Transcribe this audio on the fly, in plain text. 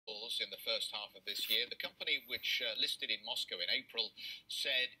sales in the first half of this year. The company, which listed in Moscow in April,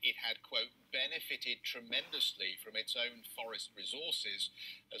 said it had, quote, benefited tremendously from its own forest resources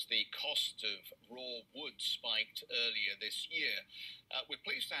as the cost of raw wood spiked earlier this year. We're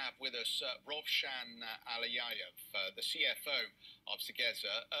pleased to have with us Rovshan Aliyev, the CFO of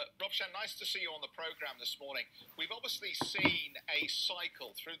Segezha. Rovshan, nice to see you on the program this morning. We've obviously seen a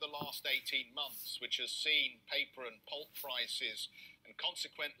cycle through the last 18 months, which has seen paper and pulp prices and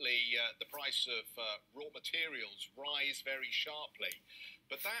consequently the price of raw materials rise very sharply.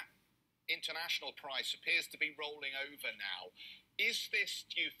 But that international price appears to be rolling over now. Is this,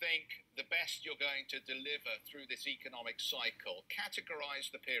 do you think, the best you're going to deliver through this economic cycle? Categorize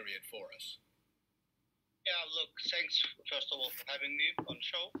the period for us. Yeah, look, thanks, first of all, for having me on the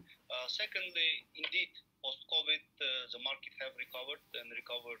show. Secondly, indeed, post-COVID, the market have recovered and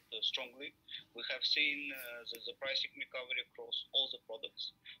recovered strongly. We have seen the pricing recovery across all the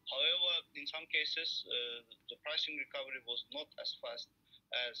products. However, in some cases, the pricing recovery was not as fast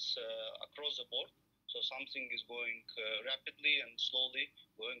as across the board. So something is going rapidly and slowly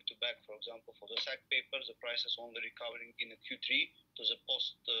going to back. For example, for the sack paper, the price is only recovering in a Q3 to the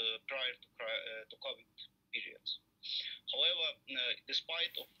post prior to COVID periods. However,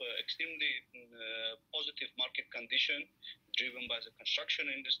 despite of extremely positive market condition driven by the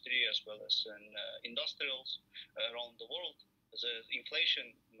construction industry as well as industrials around the world, the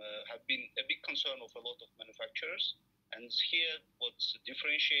inflation have been a big concern of a lot of manufacturers. And here, what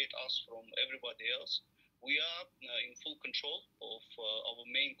differentiates us from everybody else, we are in full control of our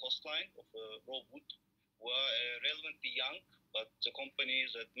main cost line of raw wood. We are relevantly young, but the company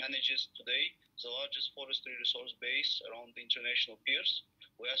that manages today the largest forestry resource base around the international peers.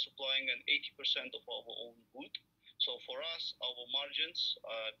 We are supplying an 80% of our own wood. So for us, our margins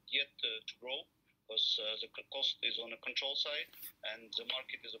are yet to grow because the cost is on a control side and the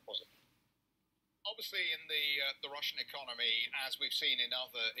market is a positive. Obviously, in the Russian economy, as we've seen in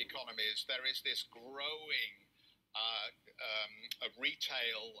other economies, there is this growing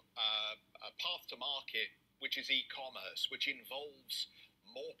retail path to market, which is e-commerce, which involves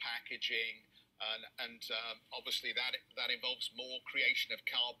more packaging, and obviously that involves more creation of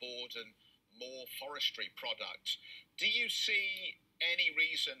cardboard and more forestry products. Do you see any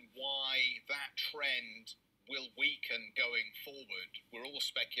reason why that trend will weaken going forward? We're all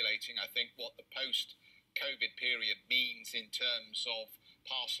speculating, I think, what the post-COVID period means in terms of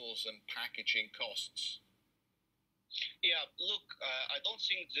parcels and packaging costs. Yeah, look, I don't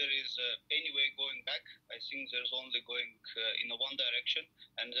think there is any way going back. I think there's only going in one direction,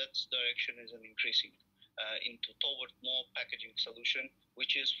 and that direction is an increasing toward more packaging solution,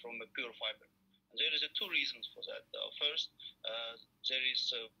 which is from a pure fiber. And there is two reasons for that. First, there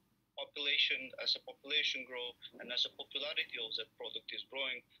is as a population grow and as a popularity of that product is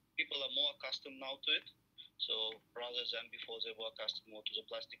growing, people are more accustomed now to it. So rather than before, they were accustomed more to the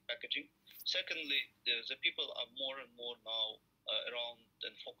plastic packaging. Secondly, the people are more and more now around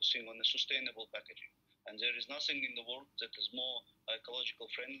and focusing on the sustainable packaging. And there is nothing in the world that is more ecological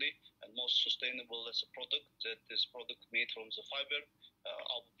friendly and more sustainable as a product that is product made from the fiber.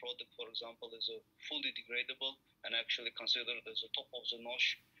 Our product, for example, is fully degradable and actually considered as the top of the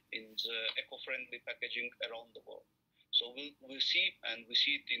notch in the eco-friendly packaging around the world. So we'll see, and we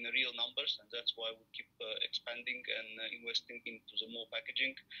see it in real numbers, and that's why we keep expanding and investing into the more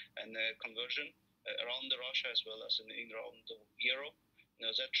packaging and conversion around Russia as well as around Europe.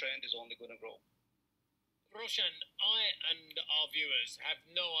 That trend is only going to grow. Roshan, I and our viewers have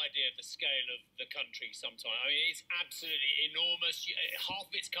no idea of the scale of the country sometimes. I mean, it's absolutely enormous.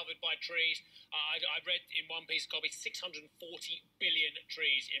 Half of it's covered by trees. I read in one piece of copy 640 billion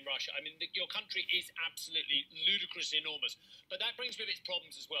trees in Russia. I mean, your country is absolutely ludicrously enormous. But that brings with its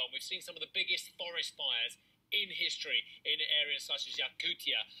problems as well. We've seen some of the biggest forest fires in history in areas such as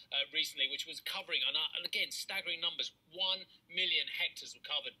Yakutia recently, which was covering, and again, staggering numbers, 1 million hectares were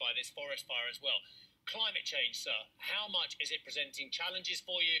covered by this forest fire as well. Climate change, sir, how much is it presenting challenges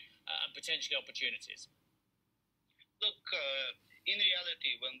for you and potentially opportunities? Look, in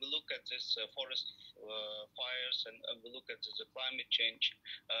reality, when we look at this forest fires and we look at the climate change,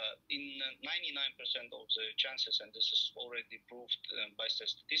 in 99% of the chances, and this is already proved by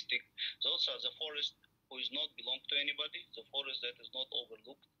statistics, those are the forest who is not belong to anybody, the forest that is not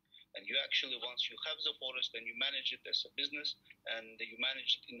overlooked. And you actually, once you have the forest and you manage it as a business and you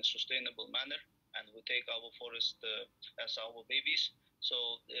manage it in a sustainable manner, and we take our forest as our babies.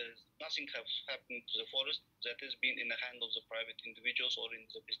 So nothing has happened to the forest that has been in the hand of the private individuals or in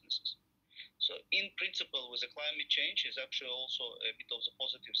the businesses. So in principle, with the climate change is actually also a bit of the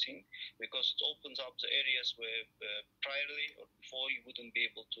positive thing, because it opens up the areas where priorly or before you wouldn't be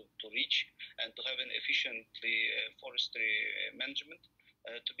able to reach, and to have an efficiently forestry management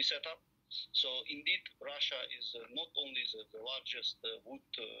to be set up. So indeed, Russia is not only the largest wood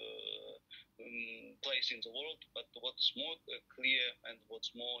place in the world, but what's more clear and what's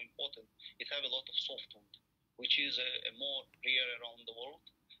more important, it have a lot of softwood, which is a more rare around the world.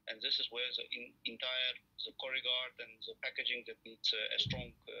 And this is where the entire the corrugard and the packaging that needs a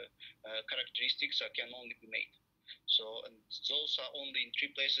strong characteristics can only be made. So, and those are only in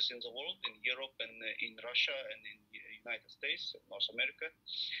 3 places in the world: in Europe, and in Russia, and in the United States, and North America.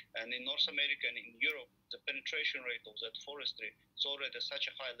 And in North America and in Europe, the penetration rate of that forestry is already at such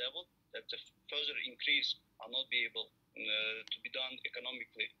a high level that the further increase are not be able to be done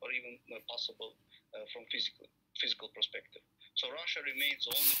economically or even possible from physical perspective. So Russia remains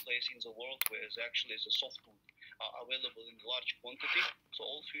the only place in the world where actually the softwood are available in large quantity. So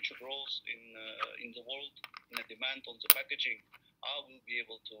all future growth in the world, in the demand on the packaging, will be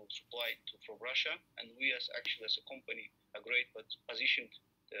able to supply from Russia. And we as a company are great positioned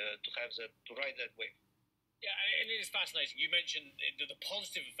to have that, to ride that wave. Yeah, and it is fascinating. You mentioned the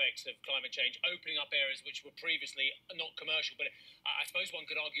positive effects of climate change, opening up areas which were previously not commercial. But I suppose one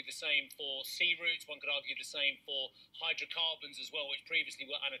could argue the same for sea routes. One could argue the same for hydrocarbons as well, which previously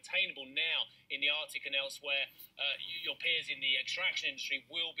were unattainable. Now, in the Arctic and elsewhere, your peers in the extraction industry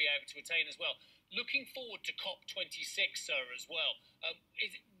will be able to attain as well. Looking forward to COP26, sir, as well.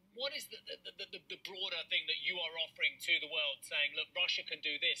 What is the broader thing that you are offering to the world, saying, look, Russia can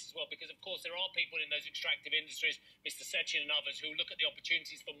do this as well? Because, of course, there are people in those extractive industries, Mr. Sechin and others, who look at the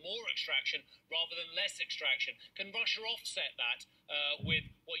opportunities for more extraction rather than less extraction. Can Russia offset that with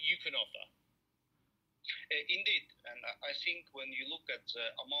what you can offer? Indeed. And I think when you look at the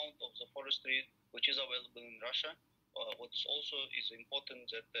amount of the forestry which is available in Russia, what's also is important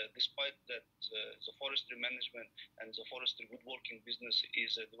that despite that the forestry management and the forestry woodworking business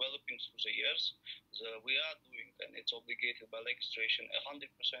is developing through the years, we are doing, and it's obligated by legislation, 100%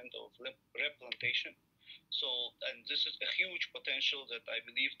 of replantation. So, and this is a huge potential that I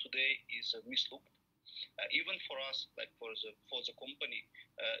believe today is mislooked. Even for us, like for the company,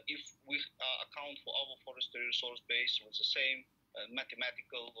 if we account for our forestry resource base with the same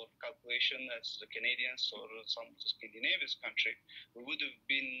mathematical or calculation as the Canadians or some of the Scandinavian country, we would have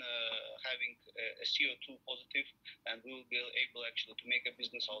been having a CO2 positive, and we will be able actually to make a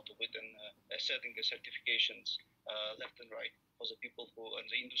business out of it and selling the certifications left and right for the people who and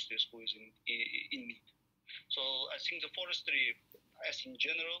the industries who is in need. So I think the forestry, as in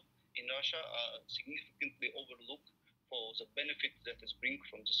general, in Russia are significantly overlooked for the benefit that is bring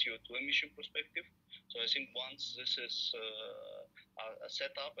from the CO2 emission perspective. So I think once this is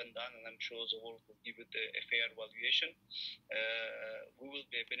set up and done, and I'm sure the world will give it a fair valuation, we will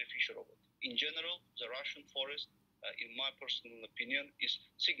be a beneficiary of it. In general, the Russian forest, in my personal opinion, is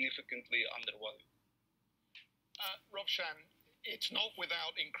significantly undervalued. Rovshan, it's not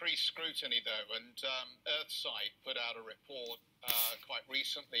without increased scrutiny, though, and Earthsight put out a report quite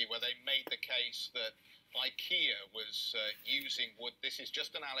recently where they made the case that IKEA was using wood, this is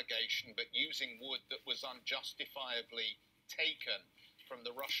just an allegation, but using wood that was unjustifiably taken from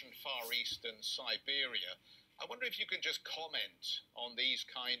the Russian Far East and Siberia. I wonder if you can just comment on these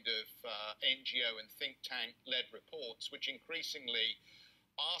kind of NGO and think tank-led reports, which increasingly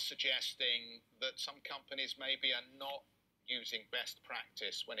are suggesting that some companies maybe are not using best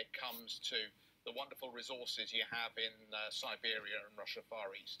practice when it comes to the wonderful resources you have in Siberia and Russia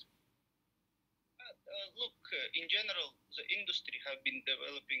Far East. Look, in general, the industry have been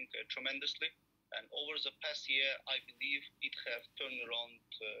developing tremendously, and over the past year, I believe it have turned around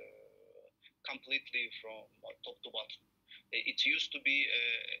completely from top to bottom. It used to be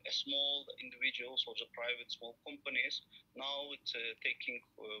a small individuals or the private small companies. Now it's taking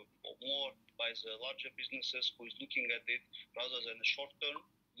more by the larger businesses who is looking at it rather than a short term,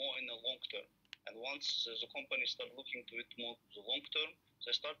 more in the long term. And once the companies start looking to it more the long term,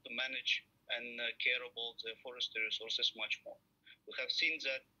 they start to manage and care about the forestry resources much more. We have seen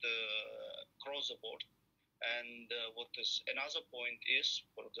that across the board. And what is another point is,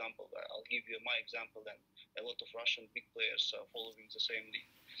 for example, I'll give you my example, and a lot of Russian big players are following the same lead.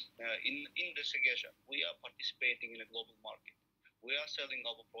 In the Segezha, we are participating in a global market. We are selling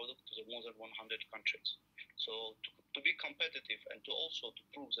our product to the more than 100 countries. So to be competitive and to also to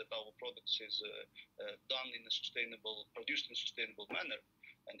prove that our products is done in a sustainable, produced in a sustainable manner,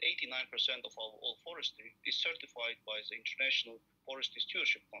 and 89% of our all forestry is certified by the International Forestry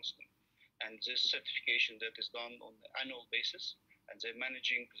Stewardship Council. And this certification that is done on an annual basis, and they're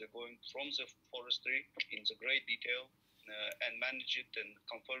going from the forestry in the great detail and manage it and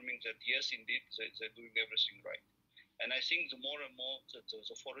confirming that yes, indeed, they're doing everything right. And I think the more and more that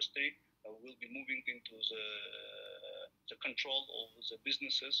the forestry will be moving into the control of the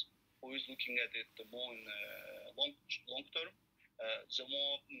businesses who is looking at it more in long term, the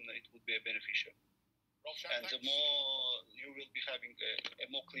more it would be beneficial. And the more you will be having a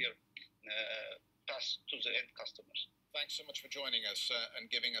more clear path to the end customers. Thanks so much for joining us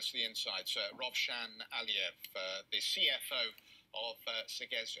and giving us the insights. Rovshan Aliyev, the CFO of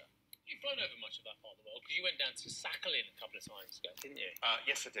Segezha. You've flown over much of that part of the world because you went down to Sakhalin a couple of times ago, didn't you?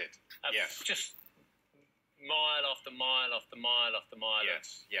 Yes, I did. Yes. Just mile after mile after mile after mile.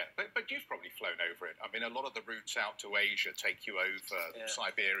 Yes, yeah. But you've probably flown over it. I mean, a lot of the routes out to Asia take you over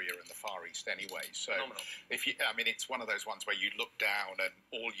Siberia and the Far East anyway. So phenomenal. It's one of those ones where you look down and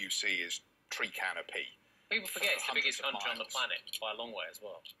all you see is tree canopy. People forget it's the biggest country on the planet by a long way as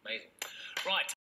well. Amazing. Right.